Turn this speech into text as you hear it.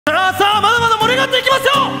上がっていきましょ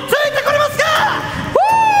う。ついてこれますか。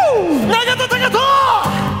永田崇人。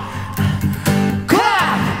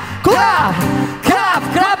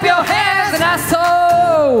Clap your hands and so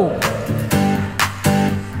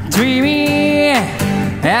dreaming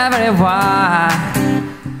everyone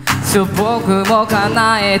そう僕も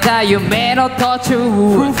叶えた夢の途中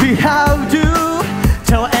How do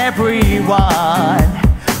tell everyone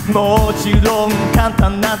もちろん簡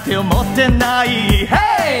単なんて思ってない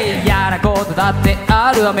Hey 嫌なことだって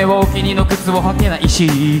ある。雨を気にの靴を履けない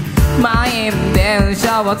し満員電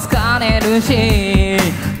車は疲れるし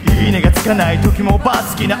いいねがつかない時もバ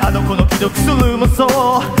ス好きなあの子の既読スルーもそう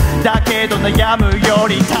だけど悩むよ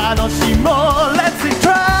り楽しもう Let's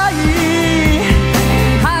try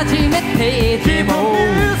初めてでもう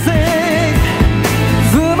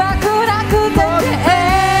まくなくて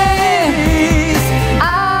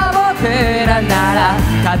僕らなら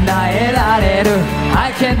叶えられる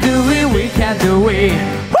I can do it, we can do it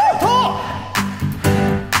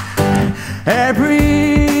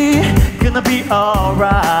Every gonna be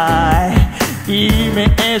alright イメ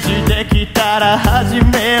ージできたら始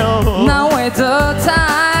めよう Now it's the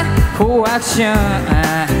time for action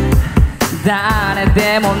誰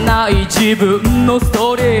でもない自分のス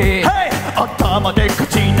トーリー、hey! 頭で勝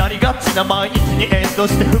ちになりがちな毎日にエンド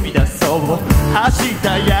して踏み出そう明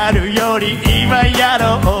日やるより今や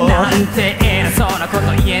ろうなんて偉そうなこ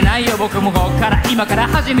と言えないよ僕もこっから今から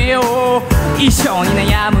始めよう一緒に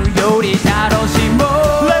悩むより楽しも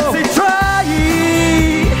う Let's try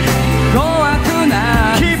怖く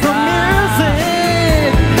ない Keep the music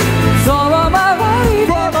その周りで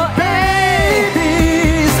も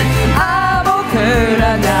babies 僕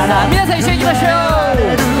らなら皆さん一緒に行きましょう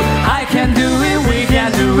I can do it, we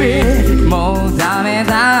can do it もうダメ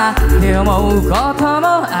だって思うこと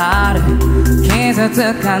もある傷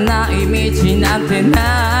つかない道なんて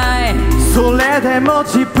ないそれでも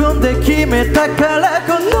自分で決めたから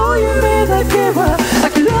この夢だけは